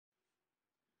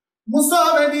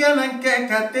Musobe diananke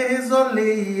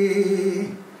katezole.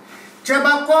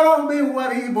 Cheba korombe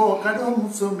waribo kado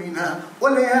musomina.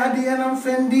 Ole adianam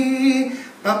fendi.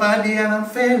 Papa dianam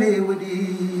fele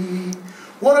wudi.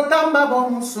 Worotamba bo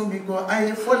musomiko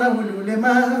aye fola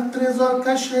wululema trésor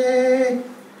caché.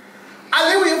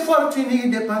 Allez oui fortuné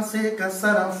dépenser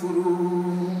kasara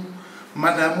furu.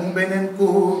 Madame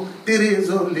Benenko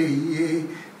trésor lié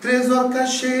trésor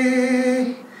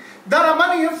caché.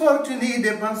 Daramani fortuné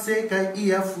dépenser ka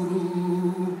iya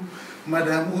furu.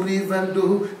 Madame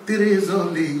Rivaldo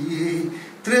trésor lié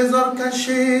trésor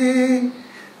caché.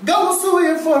 Gaussou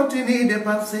est fortuné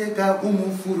dépenser ka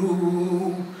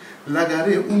furu.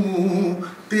 Lagare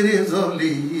trésor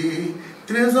lié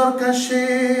trésor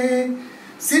caché.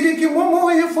 Sidiki Momo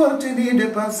est fortuné de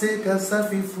penser qu'à sa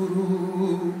fille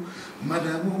furu.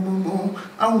 Madame Momo,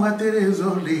 awa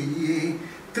trésor lié,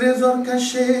 trésor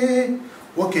caché.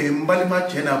 Ok, mbalima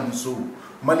tchena muso,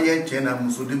 malien tchena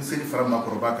muso, de m'seri farama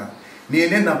korobaka. Ni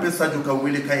ene Nampe Sadio ka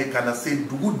wele ka ekala se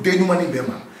dugu denumani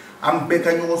bema.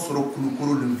 Ambeka nyongo soro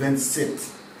kulukuru le 27.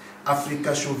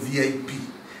 Africashow VIP.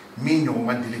 Mignon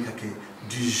mandile kake,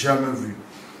 du jamais vu.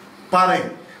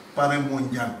 Parrain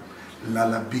mondial,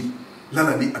 lalabi.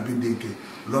 Lala ni abideke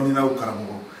lonina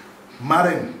ukaramogo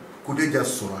maren kudeja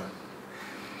sora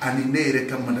ani neere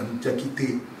kam madame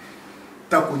jakite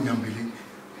tako nyambeli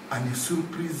ani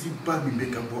surprise ba mi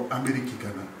beka bo Amerique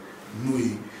kana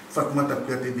noyi Fatmata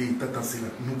Kouyaté de tata sila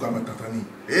nuka matatani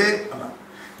ala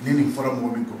nini fora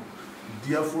mo miko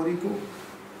diaphorico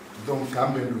donc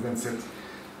kambe le 27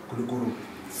 kulukuru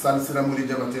sal sira muri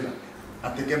jabatela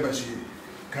ateke bashi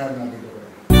kana ngado